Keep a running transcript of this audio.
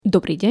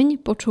Dobrý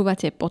deň,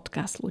 počúvate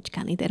podcast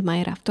Ľuďka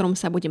Niedermayera, v ktorom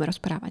sa budeme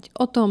rozprávať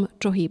o tom,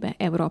 čo hýbe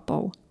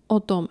Európou, o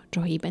tom,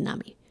 čo hýbe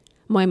nami.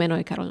 Moje meno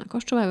je Karolina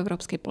Koščová, v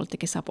európskej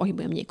politike sa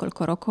pohybujem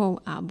niekoľko rokov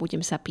a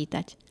budem sa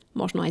pýtať,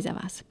 možno aj za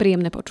vás.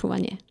 Príjemné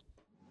počúvanie.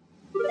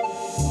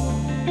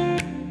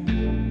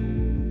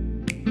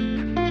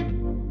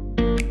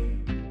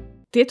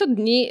 Tieto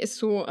dni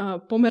sú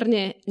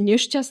pomerne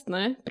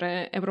nešťastné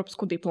pre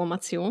európsku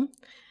diplomáciu.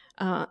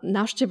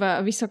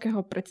 Návšteva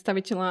vysokého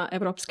predstaviteľa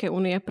Európskej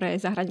únie pre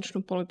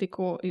zahraničnú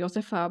politiku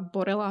Josefa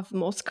Borrella v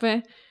Moskve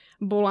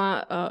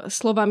bola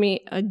slovami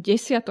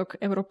desiatok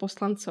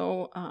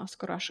europoslancov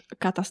skoro až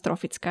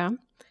katastrofická.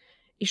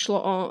 Išlo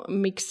o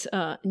mix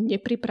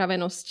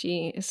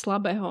nepripravenosti,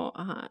 slabého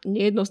a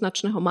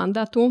nejednoznačného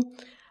mandátu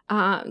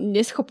a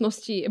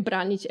neschopnosti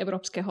brániť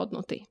európske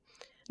hodnoty.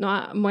 No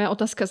a moja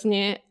otázka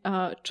znie,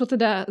 čo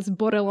teda s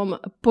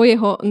Borrellom po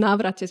jeho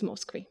návrate z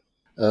Moskvy?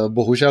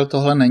 Bohužel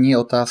tohle není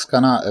otázka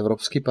na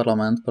Evropský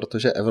parlament,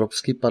 protože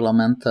Evropský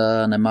parlament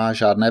nemá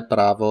žádné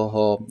právo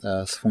ho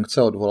z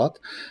funkce odvolat.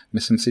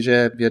 Myslím si,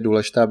 že je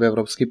důležité, aby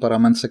Evropský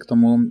parlament se k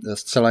tomu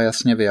zcela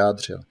jasně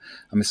vyjádřil.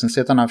 A myslím si,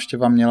 že ta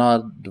návštěva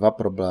měla dva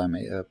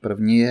problémy.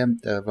 První je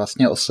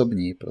vlastně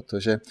osobní,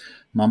 protože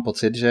mám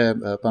pocit, že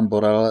pan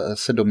Borrell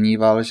se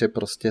domníval, že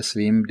prostě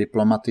svým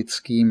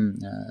diplomatickým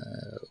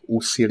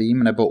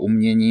úsilím nebo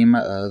uměním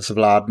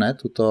zvládne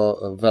tuto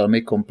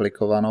velmi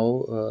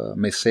komplikovanou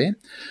misi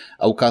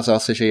a ukázal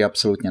se, že ji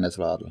absolutně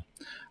nezvládl.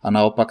 A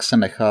naopak se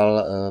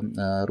nechal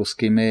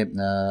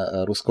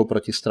ruskou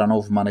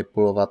protistranou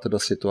vmanipulovat do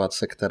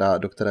situace,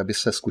 do které by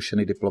se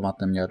zkušený diplomat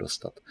neměl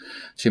dostat.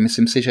 Čili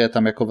myslím si, že je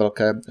tam jako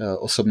velké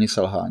osobní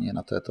selhání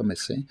na této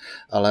misi,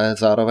 ale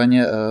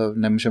zároveň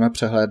nemůžeme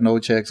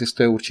přehlédnout, že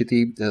existuje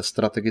určitý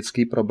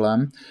strategický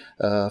problém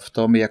v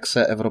tom, jak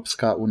se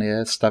Evropská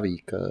unie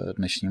staví k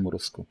dnešnímu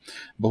Rusku.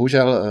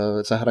 Bohužel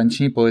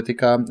zahraniční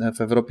politika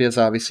v Evropě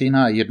závisí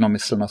na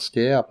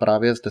jednomyslnosti a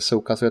právě zde se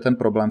ukazuje ten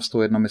problém s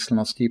tou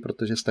jednomyslností,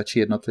 protože stačí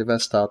jednotlivé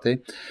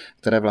státy,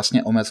 které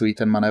vlastně omezují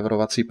ten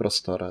manévrovací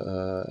prostor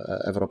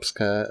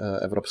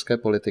evropské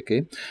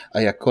politiky. A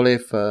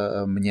jakkoliv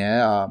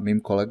mně a mým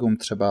kolegům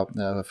třeba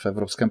v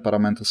Evropském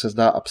parlamentu se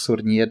zdá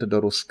absurdní jet do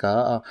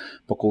Ruska a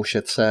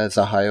pokoušet se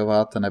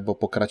zahajovat nebo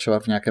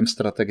pokračovat v nějakém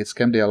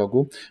strategickém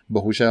dialogu,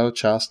 bohužel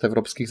část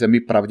evropských zemí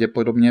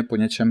pravděpodobně po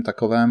něčem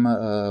takovém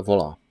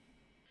volá.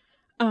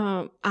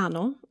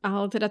 Áno,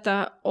 ale teda tá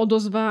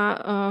odozva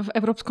v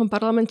Európskom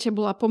parlamente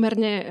bola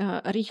pomerne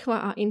rýchla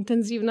a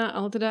intenzívna,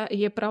 ale teda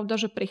je pravda,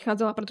 že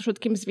prichádzala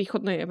predovšetkým z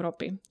východnej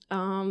Európy,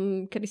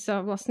 kedy sa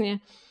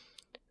vlastne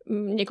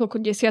niekoľko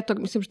desiatok,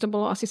 myslím, že to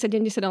bolo asi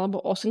 70 alebo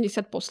 80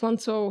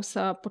 poslancov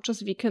sa počas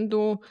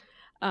víkendu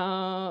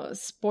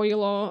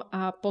spojilo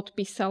a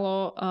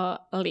podpísalo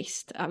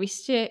list. A vy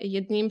ste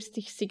jedným z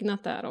tých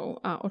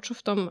signatárov. A o čo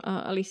v tom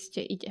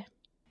liste ide?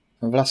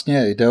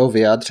 Vlastně jde o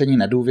vyjádření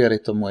nedůvěry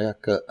tomu, jak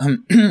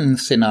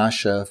si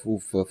náš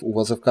v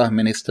úvozovkách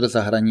ministr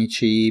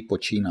zahraničí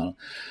počínal.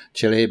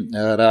 Čili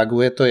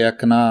reaguje to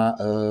jak na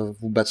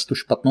vůbec tu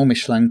špatnou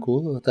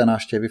myšlenku té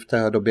návštěvy v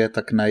té době,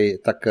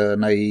 tak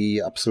na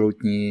její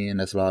absolutní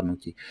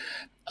nezvládnutí.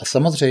 A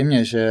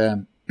samozřejmě, že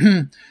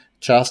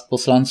část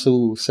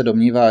poslanců se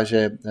domnívá,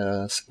 že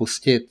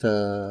spustit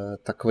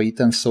takový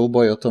ten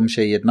souboj o tom,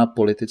 že jedna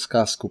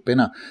politická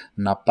skupina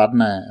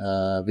napadne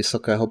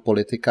vysokého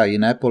politika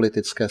jiné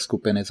politické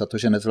skupiny za to,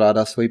 že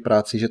nezvládá svoji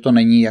práci, že to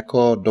není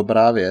jako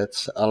dobrá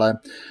věc, ale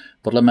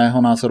podle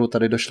mého názoru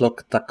tady došlo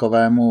k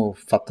takovému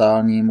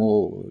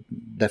fatálnímu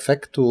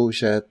defektu,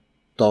 že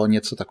to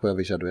něco takového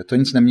vyžaduje. To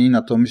nic nemění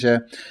na tom, že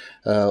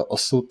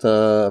osud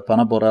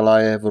pana Borrella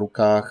je v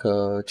rukách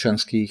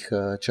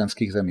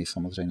členských zemí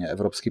samozřejmě.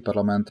 Evropský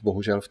parlament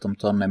bohužel v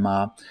tomto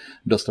nemá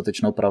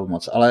dostatečnou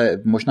pravomoc.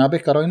 Ale možná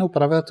bych Karolinu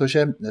pravil to,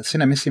 že si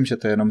nemyslím, že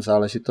to je jenom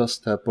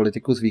záležitost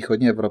politiků z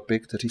východní Evropy,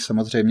 kteří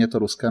samozřejmě to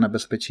ruské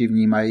nebezpečí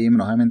vnímají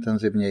mnohem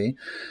intenzivněji.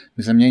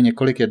 My jsme měli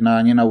několik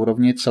jednání na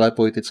úrovni celé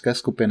politické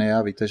skupiny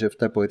a víte, že v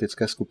té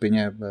politické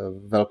skupině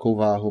velkou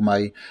váhu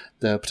mají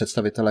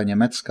představitelé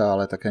Německa,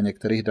 ale také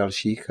některých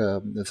dalších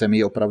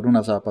zemí opravdu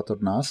na západ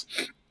od nás.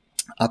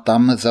 A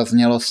tam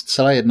zaznělo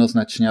zcela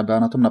jednoznačně a byla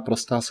na tom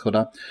naprostá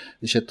shoda,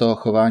 že to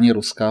chování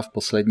Ruska v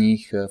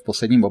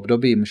posledním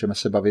období, můžeme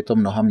se bavit o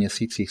mnoha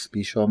měsících,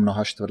 spíš o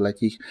mnoha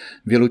čtvrtletích,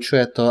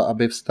 vylučuje to,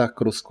 aby vztah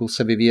k Rusku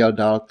se vyvíjel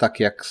dál tak,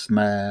 jak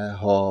jsme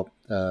ho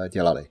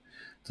dělali.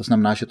 To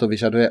znamená, že to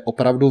vyžaduje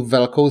opravdu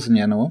velkou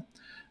změnu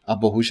a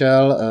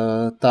bohužel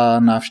ta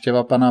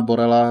návštěva pana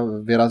Borrella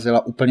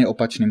vyrazila úplně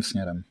opačným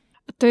směrem.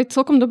 To je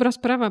celkom dobrá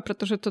správa,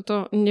 pretože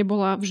toto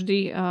nebola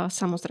vždy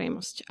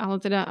samozrejmosť.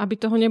 Ale teda, aby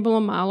toho nebolo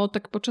málo,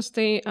 tak počas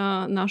tej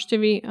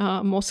návštevy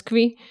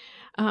Moskvy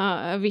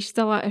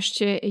vystala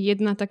ešte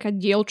jedna taká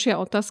dielčia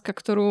otázka,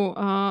 ktorú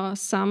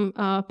sám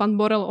pán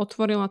Borrell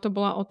otvoril, a to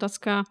bola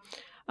otázka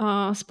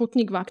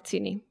Sputnik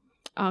vakcíny,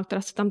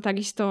 ktorá sa tam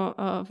takisto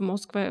v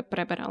Moskve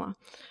preberala.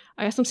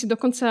 A ja som si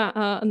dokonca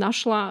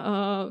našla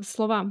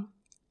slova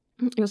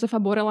Josefa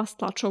Borrella z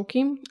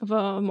tlačovky v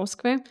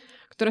Moskve,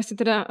 ktoré si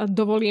teda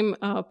dovolím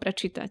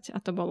prečítať.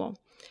 A to bolo: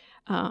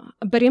 A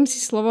beriem si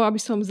slovo, aby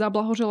som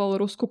zablahoželal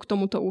Rusku k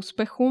tomuto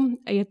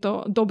úspechu. Je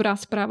to dobrá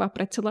správa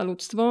pre celé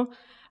ľudstvo.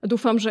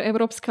 Dúfam, že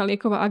Európska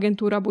lieková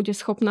agentúra bude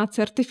schopná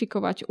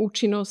certifikovať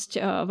účinnosť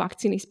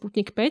vakcíny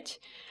Sputnik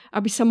 5,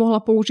 aby sa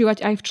mohla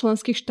používať aj v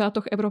členských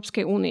štátoch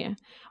Európskej únie.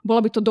 Bola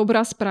by to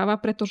dobrá správa,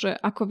 pretože,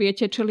 ako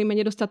viete, čelíme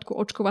nedostatku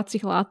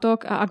očkovacích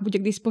látok a ak bude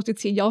k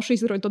dispozícii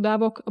ďalší zdroj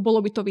dodávok,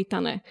 bolo by to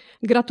vítané.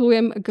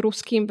 Gratulujem k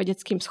ruským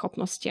vedeckým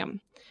schopnostiam.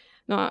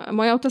 No a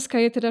moja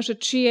otázka je teda, že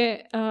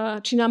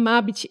či nám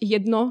má byť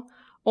jedno,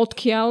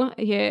 odkiaľ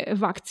je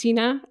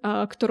vakcína,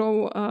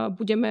 ktorou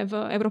budeme v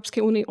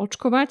Európskej únii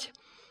očkovať,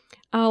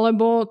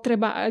 alebo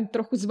treba aj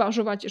trochu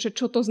zvažovať, že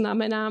čo to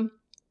znamená,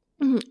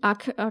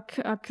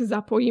 ak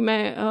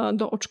zapojíme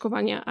do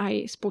očkovania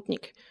aj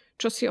Sputnik.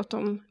 Čo si o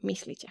tom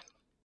myslíte?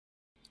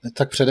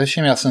 Tak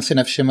především já jsem si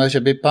nevšiml, že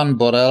by pan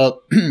Borrell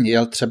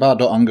jel třeba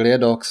do Anglie,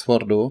 do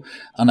Oxfordu,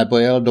 anebo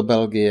jel do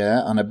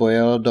Belgie, anebo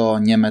jel do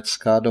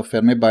Německa, do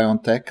firmy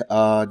BioNTech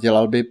a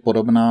dělal by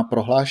podobná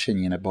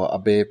prohlášení, nebo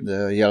aby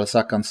jel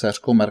za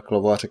kancléřkou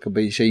Merkelovou a řekl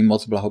by, že jí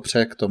moc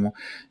blahopřeje k tomu,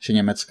 že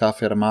německá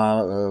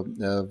firma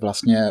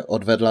vlastně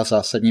odvedla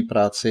zásadní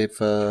práci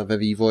ve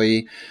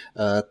vývoji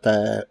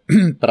té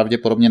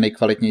pravděpodobně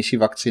nejkvalitnější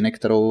vakcíny,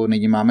 kterou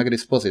nyní máme k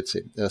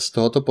dispozici. Z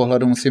tohoto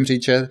pohledu musím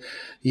říct, že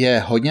je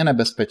hodně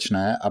nebezpečné,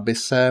 aby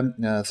se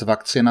z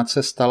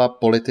vakcinace stala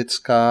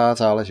politická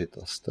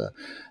záležitost.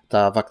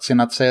 Ta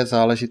vakcinace je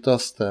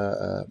záležitost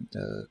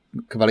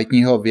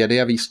kvalitního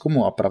vědy a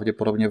výzkumu a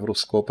pravděpodobně v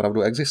Rusku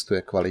opravdu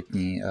existuje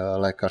kvalitní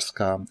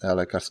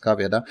lékařská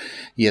věda.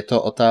 Je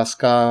to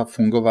otázka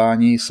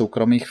fungování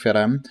soukromých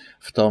firem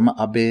v tom,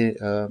 aby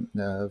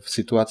v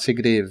situaci,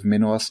 kdy v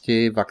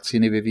minulosti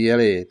vakcíny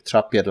vyvíjely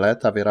třeba 5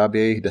 let a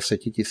vyrábějí jich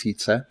 10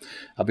 000,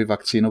 aby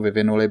vakcínu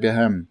vyvinuli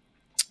během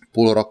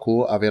půl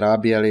roku a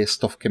vyráběli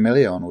stovky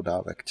milionů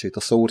dávek. Čili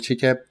to jsou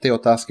určitě ty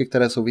otázky,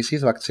 které souvisí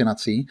s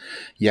vakcinací.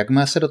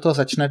 Jakmile se do toho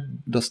začne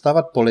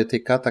dostávat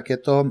politika, tak je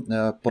to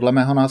podle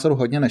mého názoru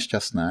hodně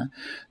nešťastné.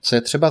 Co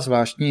je třeba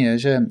zvláštní je,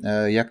 že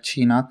jak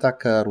Čína,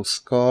 tak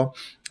Rusko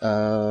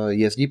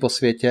jezdí po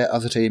světě a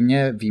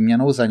zřejmě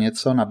výměnou za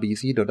něco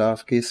nabízí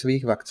dodávky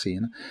svých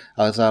vakcín,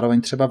 ale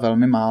zároveň třeba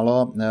velmi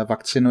málo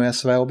vakcinuje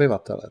své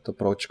obyvatele. To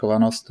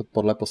proočkovanost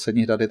podle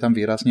posledních dat je tam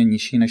výrazně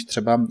nižší než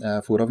třeba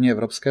v úrovni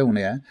Evropské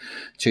unie.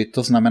 Čili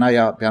to znamená,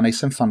 já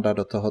nejsem fanda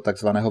do toho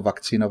takzvaného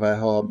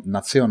vakcínového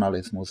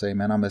nacionalismu,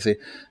 zejména mezi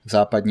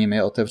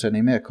západními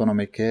otevřenými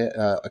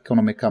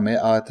ekonomikami,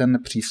 ale ten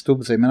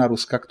přístup zejména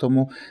Ruska k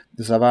tomu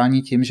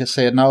zavání tím, že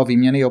se jedná o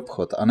výměnný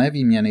obchod a ne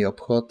výměnný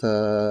obchod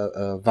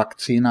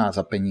vakcína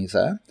za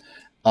peníze,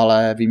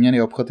 ale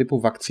výměnný obchod typu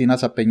vakcína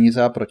za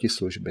peníze a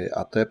protislužby.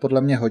 A to je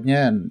podle mě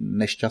hodně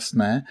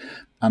nešťastné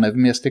a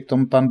nevím, jestli k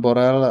tomu pan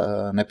Borrell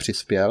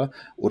nepřispěl.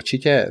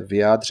 Určitě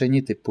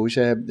vyjádření typu,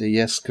 že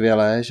je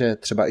skvělé, že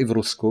třeba i v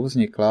Rusku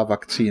vznikla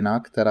vakcína,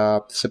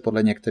 která se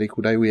podle některých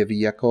údajů jeví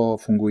jako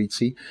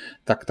fungující,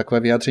 tak takové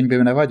vyjádření by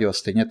mi nevadilo.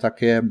 Stejně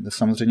tak je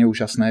samozřejmě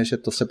úžasné, že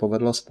to se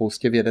povedlo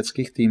spoustě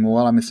vědeckých týmů,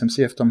 ale myslím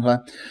si, že v tomhle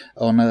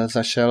on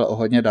zašel o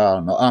hodně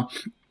dál. No a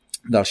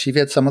další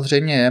věc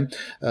samozřejmě je,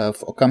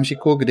 v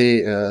okamžiku,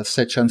 kdy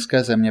se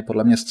členské země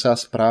podle mě zcela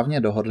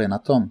správně dohodly na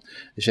tom,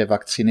 že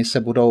vakcíny se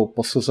budou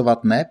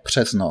posuzovat ne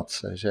přes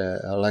noc, že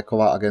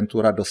léková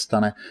agentura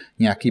dostane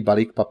nějaký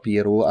balík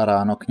papíru a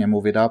ráno k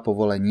němu vydá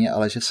povolení,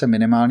 ale že se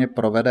minimálně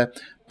provede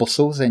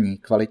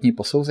kvalitní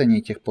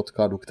posouzení těch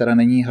podkladů, které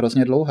není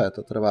hrozně dlouhé,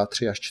 to trvá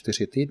 3 až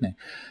 4 týdny.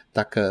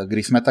 Tak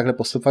když jsme takhle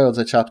postupovali od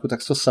začátku, tak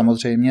to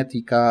samozřejmě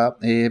týká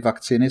i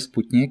vakcíny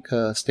Sputnik,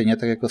 stejně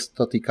tak, jako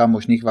to týká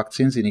možných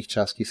vakcín z jiných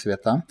částí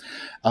světa.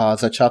 A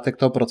začátek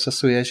toho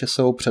procesu je, že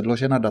jsou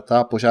předložena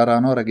data,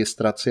 požádáno o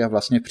registraci a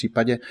vlastně v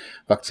případě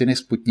vakcíny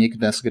Sputnik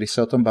dnes, když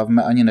se o tom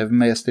bavíme, ani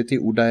nevíme, jestli ty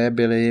údaje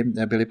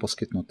byly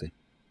poskytnuty.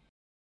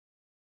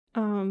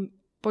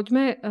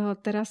 Poďme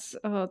teraz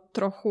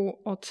trochu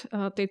od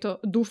tejto,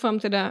 dúfam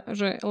teda,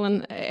 že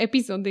len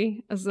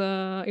epizódy s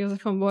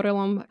Josefom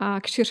Borrellom a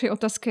k širšej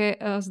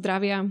otázke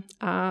zdravia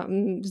a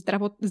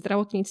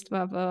zdravotníctva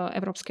v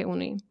Európskej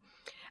únii.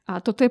 A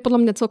toto je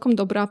podľa mňa celkom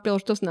dobrá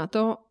príležitosť na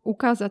to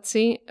ukázať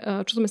si,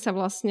 čo sme sa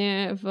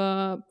vlastne v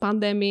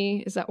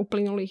pandémii za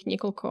uplynulých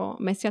niekoľko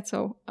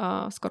mesiacov,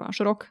 skoro až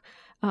rok,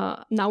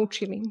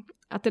 naučili.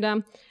 A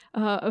teda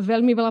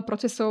veľmi veľa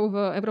procesov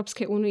v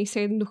Európskej únii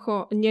sa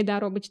jednoducho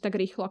nedá robiť tak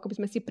rýchlo, ako by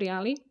sme si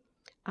prijali.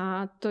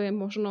 A to je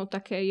možno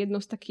také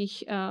jedno z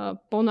takých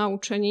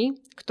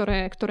ponaučení,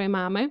 ktoré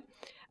máme.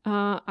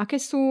 Aké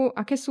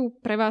sú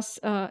pre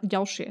vás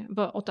ďalšie v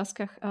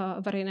otázkach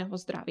verejného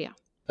zdravia?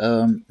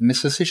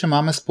 Myslím si, že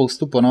máme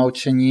spoustu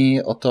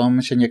ponaučení o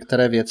tom, že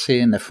některé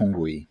věci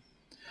nefungují.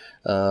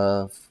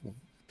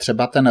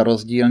 třeba ten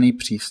rozdílný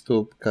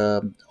přístup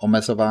k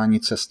omezování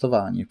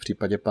cestování v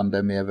případě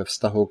pandemie ve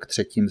vztahu k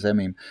třetím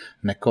zemím,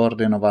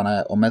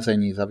 nekoordinované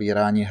omezení,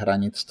 zavírání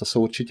hranic, to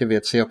jsou určitě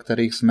věci, o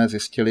kterých jsme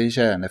zjistili,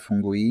 že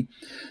nefungují.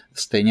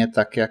 Stejně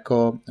tak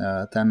jako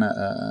ten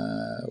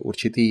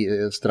určitý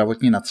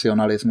zdravotní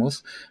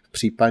nacionalismus v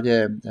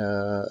případě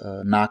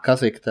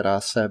nákazy,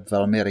 která se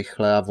velmi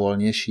rychle a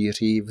volně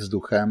šíří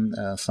vzduchem,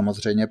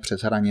 samozřejmě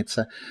přes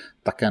hranice,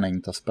 také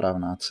není ta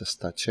správná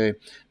cesta. Čili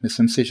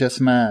myslím si, že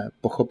jsme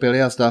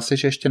pochopili a zdá se,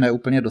 že ještě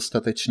neúplně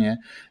dostatečně,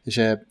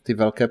 že ty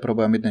velké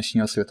problémy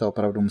dnešního světa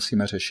opravdu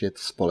musíme řešit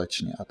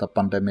společně a ta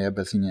pandemie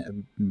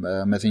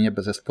mezi ně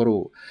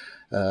bezesporu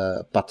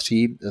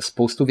patří.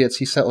 Spoustu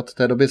věcí se od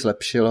té doby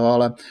zlepšilo,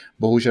 ale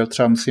bohužel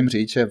třeba musím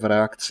říct, že v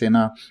reakci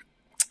na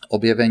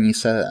objevení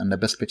se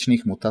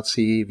nebezpečných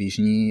mutací v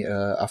Jižní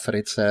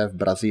Africe, v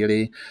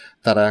Brazílii,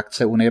 ta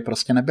reakce Unie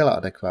prostě nebyla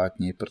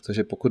adekvátní,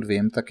 protože pokud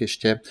vím, tak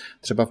ještě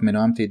třeba v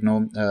minulém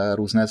týdnu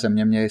různé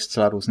země měly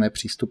zcela různé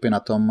přístupy na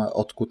tom,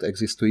 odkud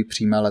existují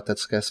přímé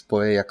letecké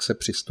spoje, jak se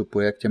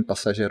přistupuje k těm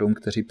pasažerům,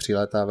 kteří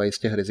přilétávají z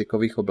těch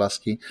rizikových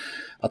oblastí,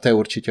 a to je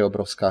určitě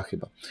obrovská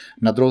chyba.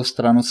 Na druhou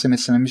stranu si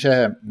myslím,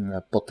 že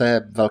po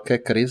té velké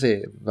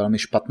krizi, velmi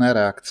špatné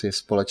reakci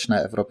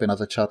společné Evropy na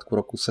začátku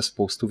roku se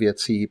spoustu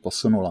věcí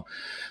posunula.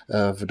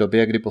 V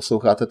době, kdy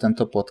posloucháte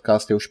tento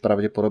podcast, je už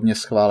pravděpodobně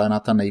schválena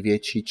ta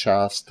největší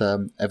část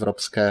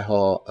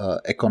evropského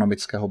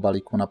ekonomického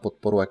balíku na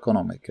podporu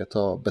ekonomik. Je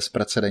to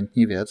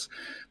bezprecedentní věc,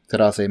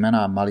 která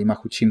zejména malým a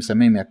chudším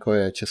zemím, jako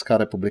je Česká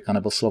republika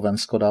nebo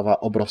Slovensko,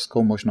 dává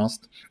obrovskou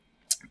možnost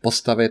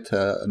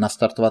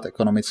nastartovat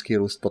ekonomický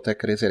růst po té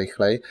krizi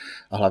rychleji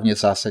a hlavně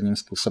zásadním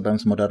způsobem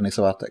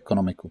zmodernizovat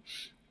ekonomiku.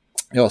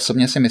 Jo,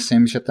 osobně si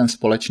myslím, že ten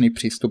společný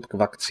přístup k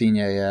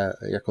vakcíně je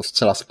jako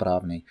zcela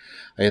správný.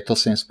 A je to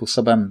svým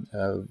způsobem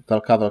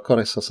velká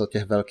velkorysost od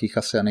těch velkých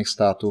a silných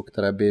států,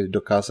 které by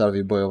dokázaly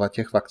vybojovat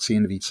těch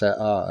vakcín více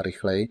a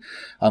rychleji.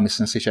 A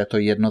myslím si, že je to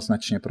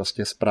jednoznačně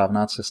prostě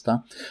správná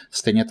cesta.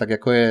 Stejně tak,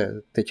 jako je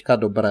teďka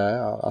dobré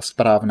a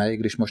správné, i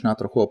když možná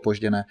trochu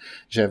opožděné,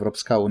 že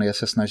Evropská unie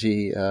se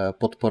snaží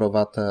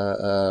podporovat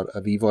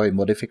vývoj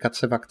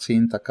modifikace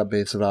vakcín, tak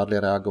aby zvládly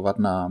reagovat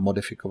na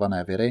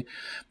modifikované viry.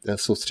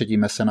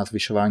 Soustředíme se na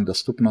zvyšování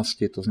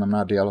dostupnosti, to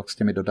znamená dialog s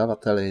těmi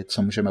dodavateli,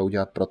 co můžeme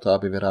udělat pro to,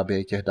 aby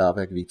vyráběli těch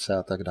dávek více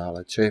a tak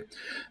dále. Čili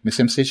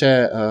myslím si,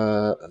 že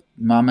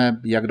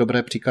máme jak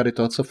dobré příklady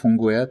toho, co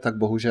funguje, tak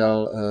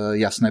bohužel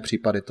jasné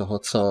případy toho,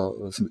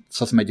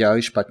 co jsme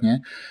dělali špatně,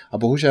 a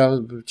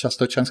bohužel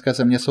často členské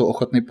země jsou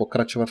ochotny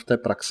pokračovat v té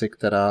praxi,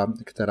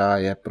 která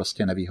je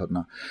prostě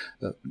nevýhodná.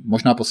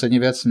 Možná poslední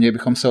věc, měli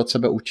bychom se od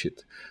sebe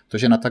učit. To,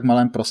 že na tak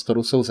malém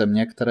prostoru jsou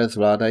země, které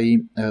zvládají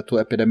tu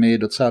epidemii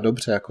docela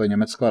dobře, jako je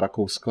Německo a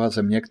Rakousko, a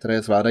země,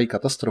 které zvládají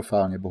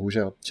katastrofálně.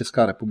 Bohužel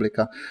Česká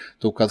republika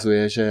to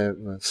ukazuje, že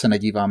se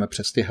nedíváme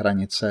přes ty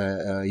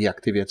hranice,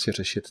 jak ty věci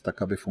řešit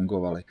tak, aby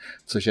fungovaly,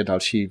 což je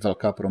další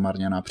velká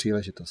promarněná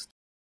příležitost.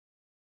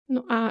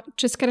 No a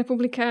Česká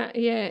republika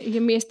je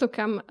miesto,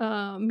 kam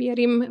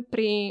mierim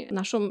pri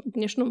našom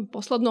dnešnom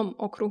poslednom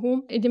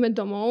okruhu. Ideme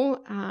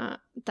domov a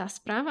tá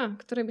správa,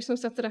 ktorej by som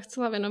sa teda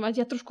chcela venovať,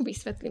 ja trošku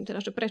vysvetlím,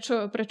 teda, že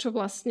prečo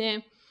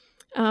vlastne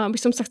by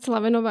som sa chcela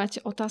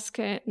venovať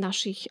otázke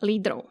našich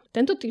lídrov.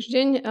 Tento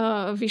týždeň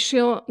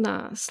vyšiel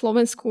na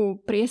Slovensku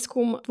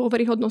prieskum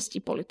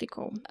dôveryhodnosti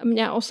politikov.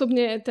 Mňa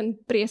osobne ten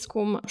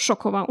prieskum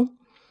šokoval,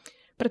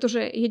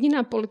 pretože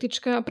jediná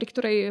politička, pri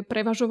ktorej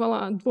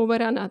prevažovala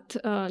dôvera nad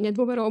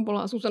nedôverou,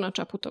 bola Zuzana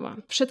Čaputová.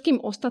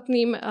 Všetkým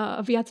ostatným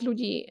viac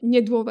ľudí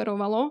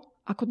nedôverovalo,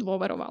 ako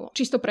dôverovalo.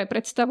 Čisto pre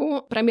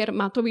predstavu, premiér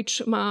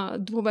Matovič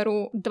má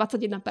dôveru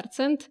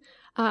 21%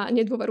 a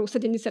nedôveru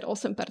 78%.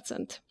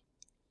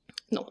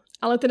 No,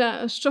 ale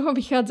teda z čoho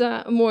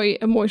vychádza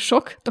môj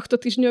šok tohto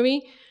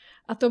týždňový?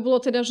 A to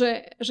bolo teda,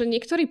 že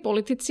niektorí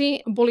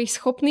politici boli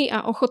schopní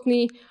a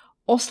ochotní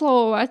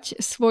oslavovať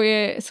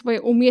svoje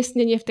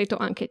umiestnenie v tejto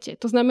ankete.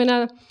 To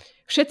znamená,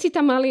 všetci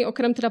tam mali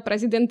okrem teda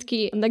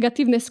prezidentky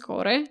negatívne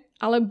skóre,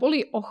 ale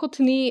boli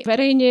ochotní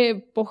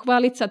verejne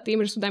pochváliť sa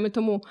tým, že sú, dajme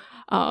tomu,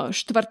 4.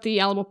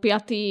 alebo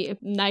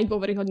 5.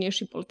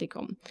 najdôveryhodnejší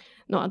politikom.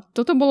 No a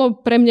toto bolo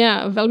pre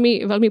mňa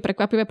veľmi, veľmi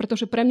prekvapivé,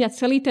 pretože pre mňa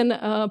celý ten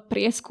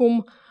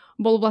prieskum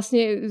bol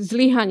vlastne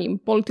zlyhaním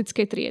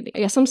politickej triedy.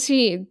 Ja som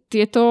si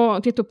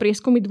tieto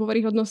prieskumy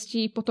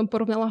dôveryhodnosti potom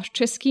porovnala s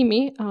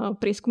českými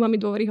prieskumami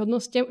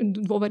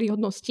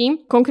dôveryhodnosti.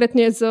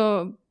 Konkrétne s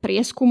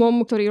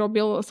prieskumom, ktorý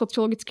robil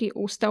Sociologický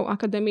ústav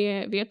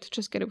Akadémie vied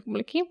Českej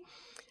republiky.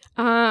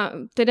 A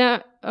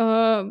teda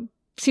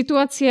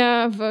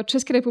situácia v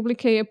Českej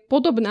republike je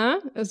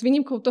podobná, s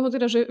výnimkou toho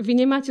teda, že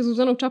vy nemáte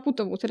Zuzanu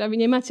Čaputovú, teda vy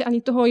nemáte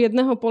ani toho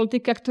jedného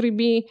politika, ktorý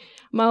by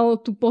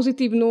mal tú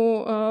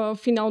pozitívnu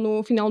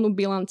finálnu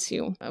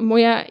bilanciu.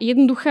 Moja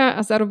jednoduchá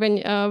a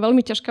zároveň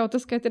veľmi ťažká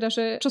otázka je teda,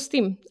 že čo s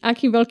tým?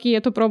 Aký veľký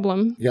je to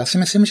problém? Já si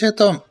myslím, že je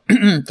to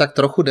tak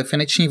trochu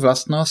definiční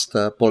vlastnost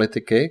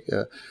politiky.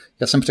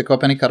 Já jsem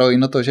překvapený,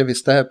 Karolíno, to, že vy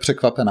jste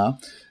překvapená.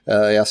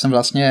 Já jsem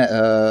vlastně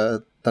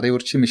tady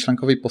určitý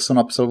myšlenkový posun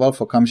absolvoval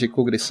v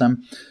okamžiku, kdy jsem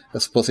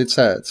z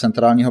pozice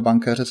centrálního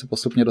bankéře se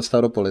postupně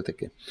dostal do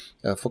politiky.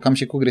 V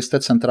okamžiku, kdy jste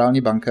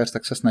centrální bankéř,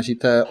 tak se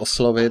snažíte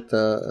oslovit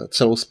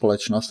celou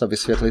společnost a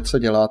vysvětlit, co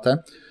děláte,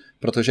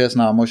 protože je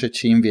známo, že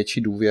čím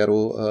větší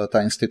důvěru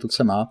ta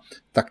instituce má,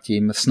 tak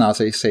tím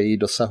snázeji se jí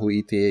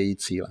dosahují ty její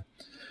cíle.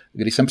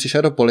 Když jsem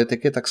přišel do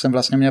politiky, tak jsem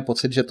vlastně měl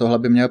pocit, že tohle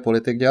by měl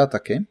politik dělat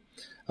taky,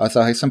 ale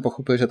záhy jsem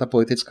pochopil, že ta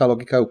politická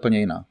logika je úplně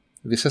jiná.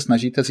 Vy se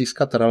snažíte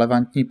získat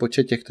relevantní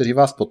počet těch, kteří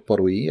vás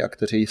podporují a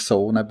kteří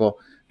jsou nebo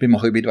by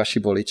mohli být vaši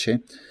voliči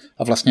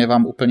a vlastně je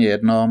vám úplně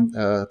jedno,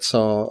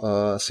 co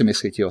si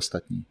myslí ti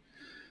ostatní.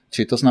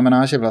 Čili to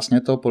znamená, že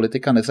vlastně toho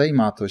politika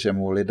nezajímá to, že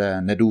mu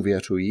lidé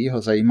nedůvěřují,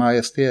 ho zajímá,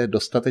 jestli je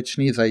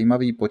dostatečný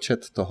zajímavý počet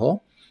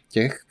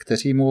těch,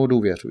 kteří mu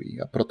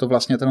důvěřují. A proto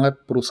vlastně tenhle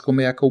průzkum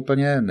je jako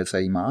úplně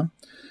nezajímá,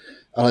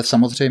 ale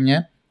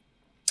samozřejmě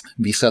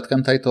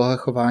výsledkem tady toho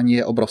chování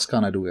je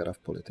obrovská nedůvěra v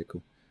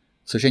politiku.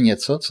 Což je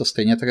něco, co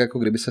stejně tak, jako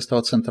kdyby se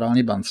stalo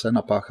centrální bance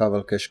napáchá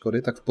velké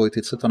škody, tak v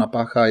politice to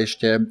napáchá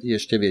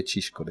ještě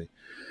větší škody.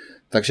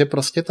 Takže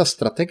prostě ta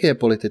strategie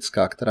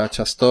politická, která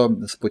často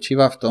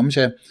spočívá v tom,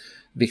 že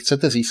vy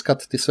chcete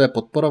získat ty své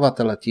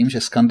podporovatele tím,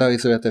 že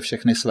skandalizujete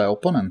všechny své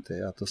oponenty,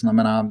 a to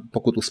znamená,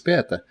 pokud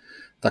uspějete,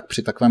 tak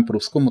při takovém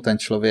průzkumu ten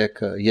člověk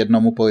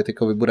jednomu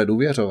politikovi bude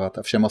důvěřovat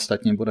a všem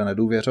ostatním bude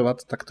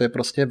nedůvěřovat, tak to je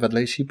prostě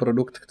vedlejší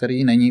produkt,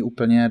 který není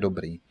úplně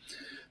dobrý.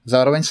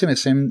 Zároveň si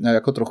myslím,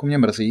 jako trochu mě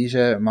mrzí,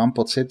 že mám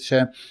pocit,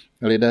 že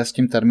lidé s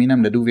tím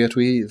termínem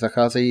nedůvěřují,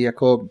 zacházejí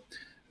jako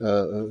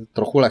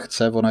trochu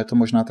lehce. Ono je to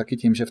možná taky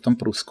tím, že v tom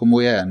průzkumu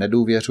je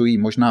nedůvěřují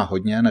možná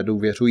hodně,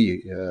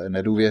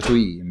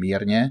 nedůvěřují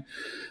mírně.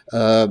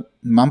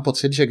 Mám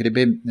pocit, že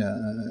kdyby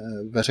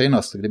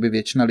veřejnost, kdyby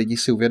většina lidí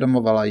si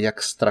uvědomovala,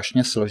 jak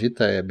strašně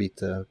složité je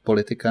být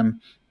politikem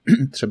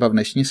třeba v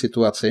dnešní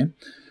situaci,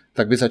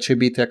 tak by začali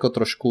být jako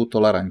trošku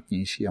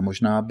tolerantnější a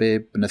možná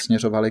by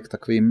nesměřovali k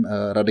takovým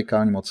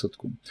radikálním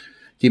odsudkům.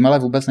 Tím ale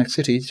vůbec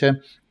nechci říct, že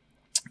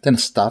ten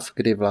stav,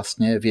 kdy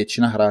vlastně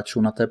většina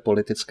hráčů na té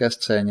politické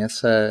scéně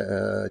se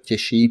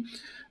těší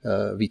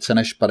více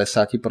než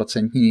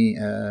 50%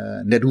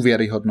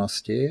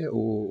 nedůvěryhodnosti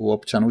u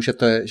občanů,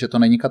 že to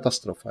není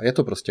katastrofa. Je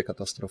to prostě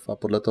katastrofa.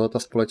 Podle toho ta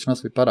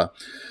společnost vypadá.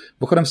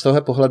 Pochodem z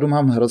toho pohledu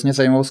mám hrozně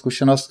zajímavou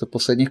zkušenost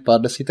posledních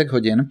pár desítek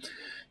hodin,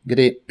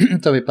 kdy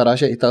to vypadá,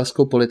 že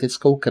italskou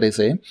politickou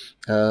krizi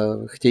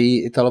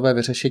chtějí Italové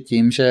vyřešit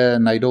tím, že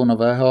najdou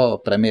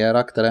nového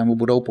premiéra, kterému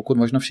budou pokud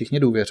možno všichni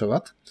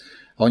důvěřovat.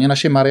 A oni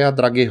našli Maria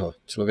Draghiho,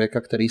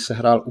 člověka, který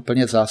sehrál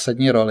úplně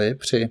zásadní roli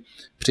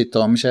při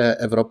tom, že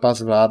Evropa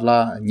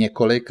zvládla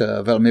několik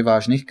velmi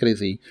vážných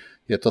krizí.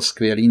 Je to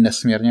skvělý,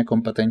 nesmírně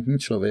kompetentní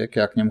člověk,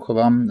 já k němu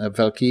chovám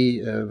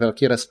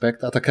velký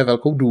respekt a také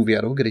velkou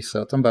důvěru, když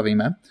se o tom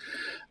bavíme.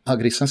 A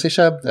když jsem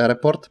slyšel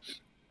report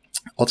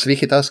od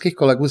svých italských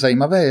kolegů,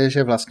 zajímavé je,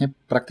 že vlastně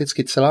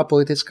prakticky celá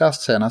politická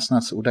scéna,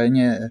 snad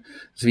údajně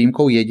s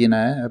výjimkou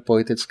jediné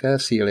politické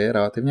síly,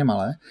 relativně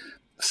malé,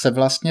 se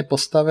vlastně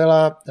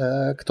postavila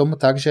k tomu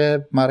tak,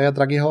 že Maria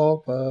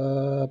Draghiho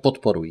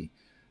podporují.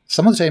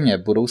 Samozřejmě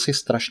budou si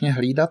strašně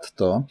hlídat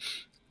to,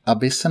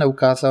 aby se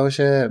neukázalo,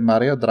 že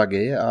Mario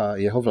Draghi a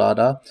jeho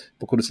vláda,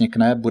 pokud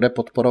vznikne, bude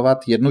podporovat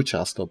jednu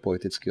část toho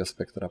politického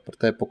spektra.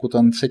 Protože pokud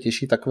on se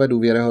těší takové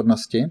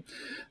důvěryhodnosti,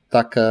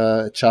 tak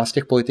část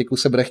těch politiků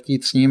se bude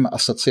chtít s ním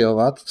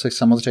asociovat, což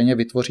samozřejmě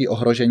vytvoří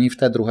ohrožení v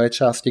té druhé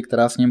části,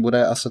 která s ním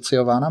bude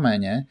asociována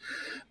méně.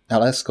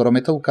 Ale skoro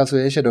mi to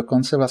ukazuje, že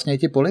dokonce vlastně i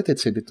ti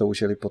politici by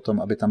toužili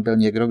potom, aby tam byl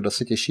někdo, kdo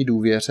se těší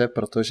důvěře,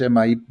 protože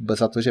mají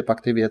za to, že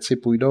pak ty věci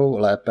půjdou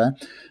lépe.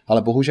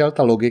 Ale bohužel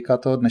ta logika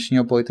toho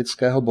dnešního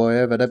politického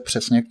boje vede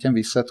přesně k těm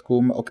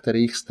výsledkům, o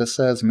kterých jste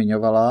se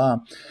zmiňovala.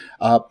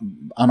 A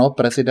ano,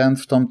 prezident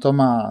v tomto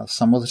má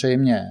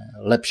samozřejmě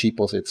lepší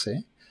pozici,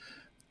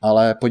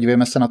 ale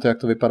podívejme se na to, jak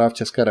to vypadá v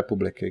České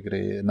republiky,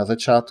 kdy na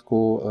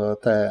začátku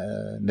té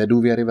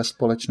nedůvěry ve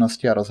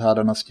společnosti a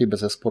rozhádanosti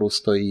bezesporu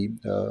stojí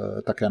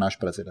také náš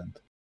prezident.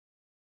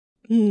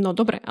 No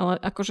dobre, ale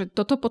akože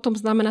toto potom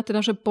znamená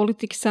teda, že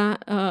politik sa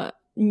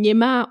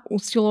nemá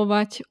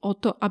usilovať o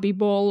to, aby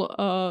bol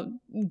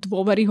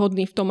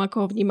dôveryhodný v tom,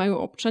 ako ho vnímajú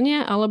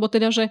občania, alebo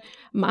teda, že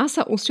má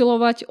sa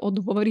usilovať o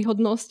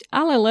dôveryhodnosť,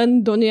 ale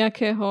len do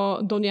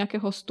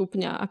nejakého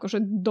stupňa,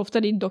 akože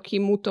dovtedy,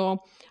 dokým mu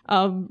to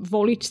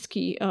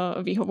voličsky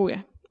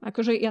vyhovuje.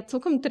 Akože ja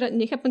celkom teda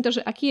nechápem,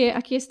 že aký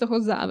je z toho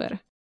záver.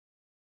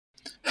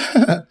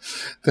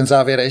 Ten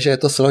závěr je, že je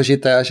to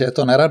složité a že je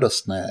to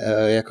neradostné,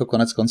 jako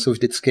konec konců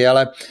vždycky,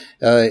 ale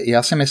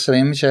já si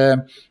myslím, že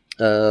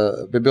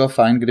by bylo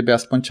fajn, kdyby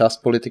aspoň část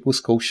politiků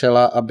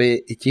zkoušela, aby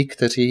i ti,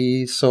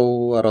 kteří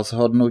jsou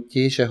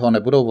rozhodnuti, že ho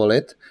nebudou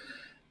volit,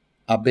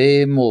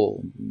 aby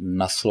mu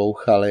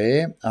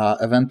naslouchali a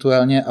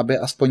eventuálně, aby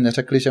aspoň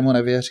neřekli, že mu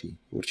nevěří.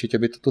 Určitě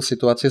by to tu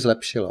situaci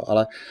zlepšilo,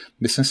 ale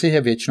myslím si,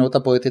 že většinou ta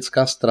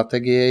politická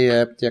strategie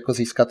je jako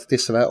získat ty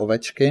své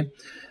ovečky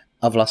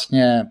a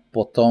vlastně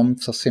potom,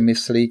 co si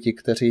myslí ti,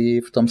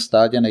 kteří v tom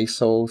stádě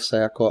nejsou, se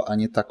jako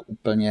ani tak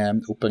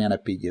úplně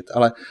nepídit.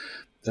 Ale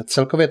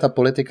celkově ta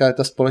politika,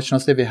 ta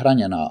společnost je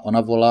vyhraněná.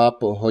 Ona volá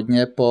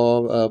hodně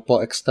po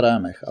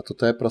extrémech a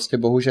toto je prostě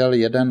bohužel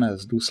jeden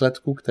z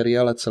důsledků, který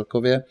ale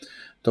celkově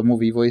tomu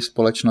vývoji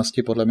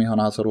společnosti podle mého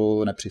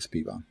názoru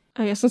nepřispívá.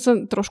 Ja som sa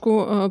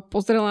trošku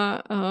pozrela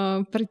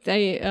pri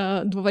tej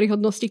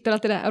dôveryhodnosti, ktorá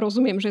teda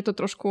rozumiem, že je to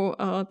trošku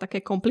také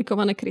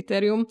komplikované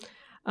kritérium.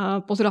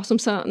 Pozrela som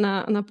sa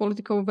na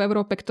politikov v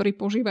Európe, ktorí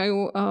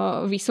požívajú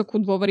vysokú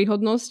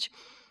dôveryhodnosť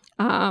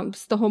a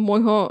z toho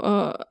môjho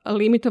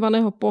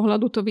limitovaného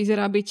pohľadu to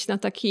vyzerá byť na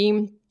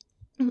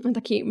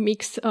taký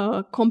mix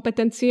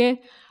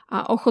kompetencie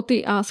a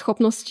ochoty a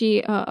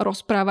schopnosti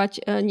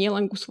rozprávať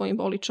nielen ku svojim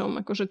voličom.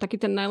 Akože taký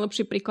ten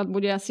najlepší príklad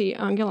bude asi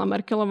Angela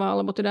Merkelová,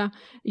 alebo teda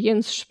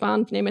Jens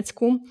Spahn v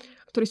Nemecku,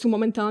 ktorí sú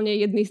momentálne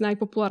jedni z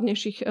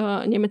najpopulárnejších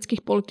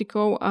nemeckých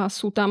politikov a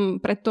sú tam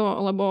preto,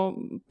 lebo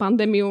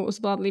pandémiu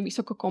zvládli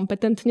vysoko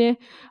kompetentne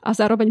a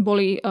zároveň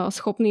boli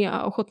schopní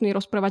a ochotní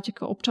rozprávať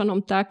k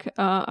občanom tak,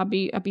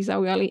 aby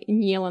zaujali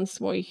nielen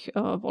svojich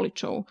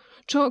voličov.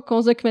 Čo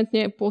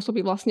konzekventne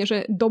pôsobí vlastne,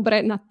 že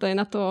dobre na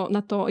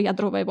to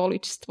jadrové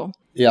voličstvo.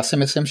 Já si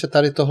myslím, že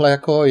tady tohle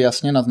jako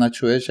jasně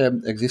naznačuje, že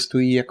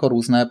existují jako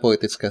různé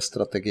politické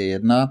strategie.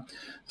 Jedna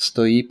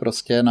stojí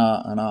prostě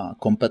na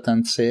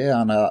kompetenci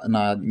a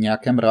na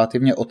nějakém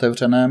relativně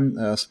otevřeném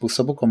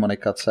způsobu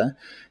komunikace,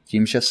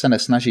 tím, že se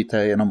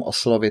nesnažíte jenom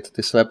oslovit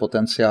ty své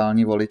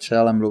potenciální voliče,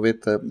 ale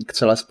mluvit k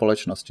celé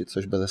společnosti,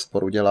 což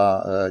bezesporu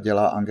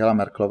dělá Angela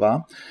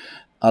Merkelová.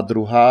 A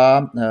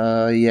druhá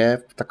je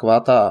taková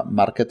ta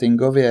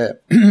marketingově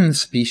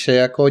spíše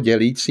jako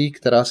dělící,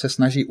 která se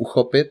snaží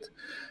uchopit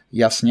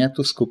jasně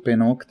tu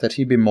skupinu,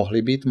 kteří by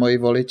mohli být moji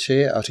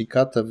voliči a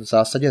říkat v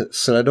zásadě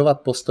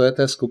sledovat postoje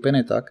té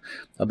skupiny tak,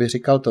 aby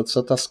říkal to,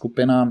 co ta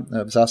skupina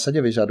v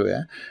zásadě vyžaduje.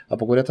 A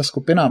pokud je ta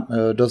skupina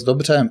dost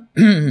dobře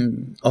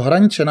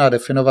ohraničená,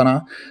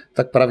 definovaná,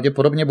 tak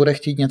pravděpodobně bude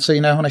chtít něco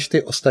jiného než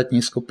ty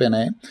ostatní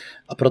skupiny.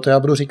 A proto já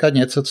budu říkat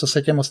něco, co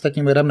se těm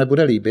ostatním lidem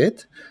nebude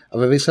líbit a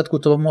ve výsledku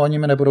tomu oni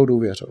mi nebudou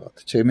důvěřovat.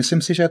 Čili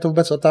myslím si, že je to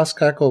vůbec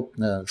otázka jako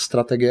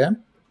strategie.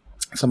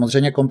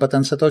 Samozřejmě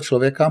kompetence toho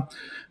člověka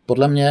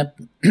podle mě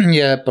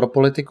je pro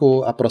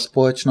politiku a pro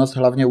společnost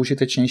hlavně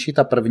užitečnější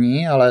ta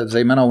první, ale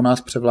zejména u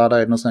nás převládá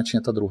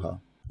jednoznačně ta druhá.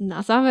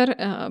 Na záver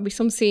by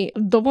som si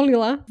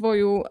dovolila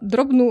svoju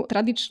drobnú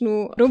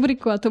tradičnú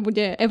rubriku a to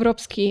bude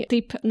európsky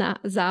tip na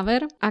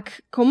záver. Ak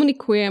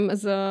komunikujem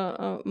s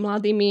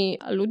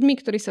mladými ľuďmi,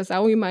 ktorí sa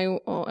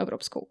zaujímajú o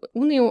Európsku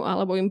úniu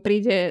alebo im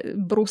príde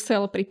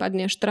Brusel,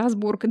 prípadne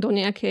Štrasburg do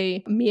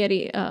nejakej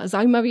miery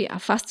zaujímavý a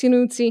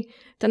fascinujúci,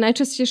 tá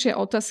najčastejšia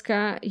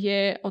otázka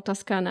je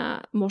otázka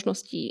na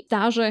možnosti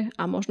stáže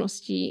a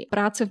možnosti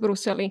práce v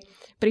Bruseli,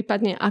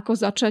 prípadne ako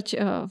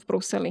začať v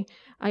Bruseli.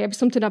 A ja by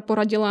som teda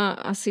poradila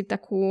asi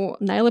takú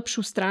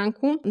najlepšiu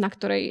stránku, na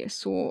ktorej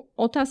sú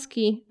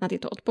otázky na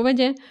tieto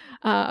odpovede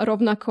a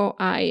rovnako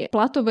aj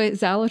platové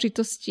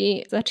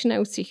záležitosti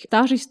začínajúcich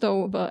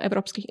stážistov v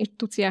európskych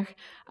inštitúciách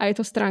a je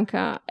to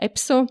stránka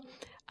EPSO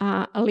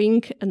a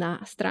link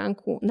na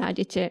stránku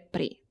nájdete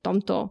pri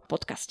tomto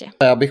podcaste.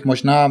 Já bych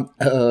možná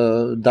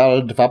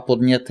dal 2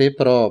 podněty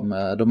pro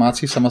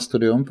domácí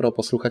samostudium pro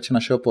posluchače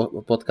našeho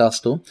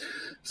podcastu.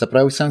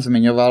 Zaprvé už jsem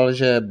zmiňoval,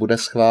 že bude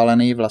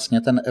schválený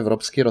vlastně ten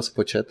evropský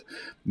rozpočet.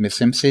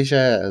 Myslím si,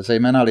 že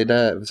zejména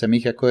lidé v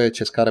zemích, jako je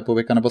Česká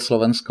republika nebo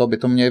Slovensko, by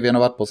to měli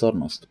věnovat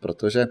pozornost,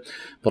 protože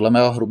podle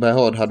mého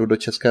hrubého odhadu do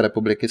České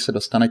republiky se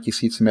dostane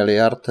 1000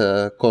 miliard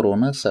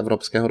korun z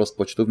evropského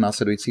rozpočtu v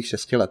následujících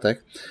 6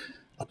 letech.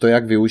 A to,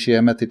 jak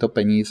využijeme tyto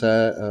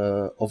peníze,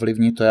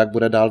 ovlivní to, jak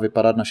bude dál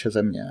vypadat naše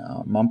země.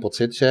 A mám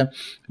pocit, že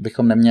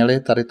bychom neměli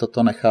tady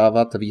toto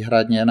nechávat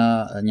výhradně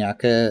na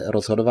nějaké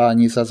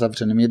rozhodování za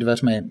zavřenými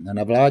dveřmi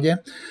na vládě,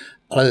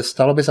 ale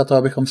stalo by za to,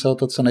 abychom se o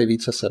to co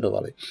nejvíce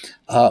sledovali.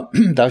 A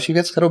další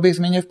věc, kterou bych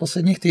zmínil v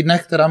posledních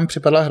týdnech, která mi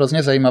připadla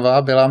hrozně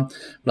zajímavá, byla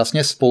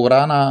vlastně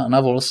vzpoura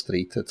na Wall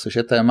Street, což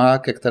je téma,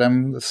 ke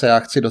kterému se já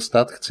chci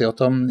dostat, chci o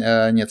tom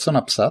něco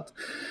napsat.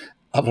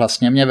 A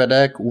vlastně mě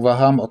vede k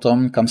úvahám o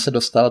tom, kam se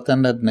dostal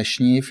ten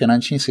dnešní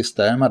finanční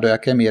systém a do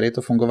jaké míry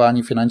to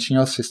fungování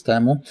finančního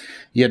systému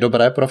je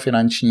dobré pro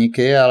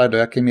finančníky, ale do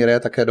jaké míry je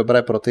také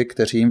dobré pro ty,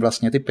 kteří jim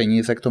vlastně ty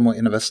peníze k tomu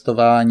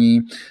investování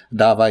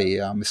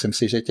dávají. A myslím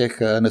si, že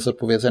těch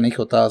nezodpovězených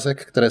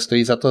otázek, které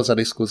stojí za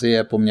diskuzi,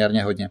 je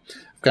poměrně hodně.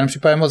 V každém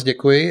případě moc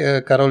děkuji,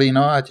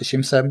 Karolíno, a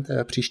těším se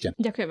příště.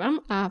 Ďakujem vám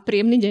a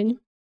príjemný deň.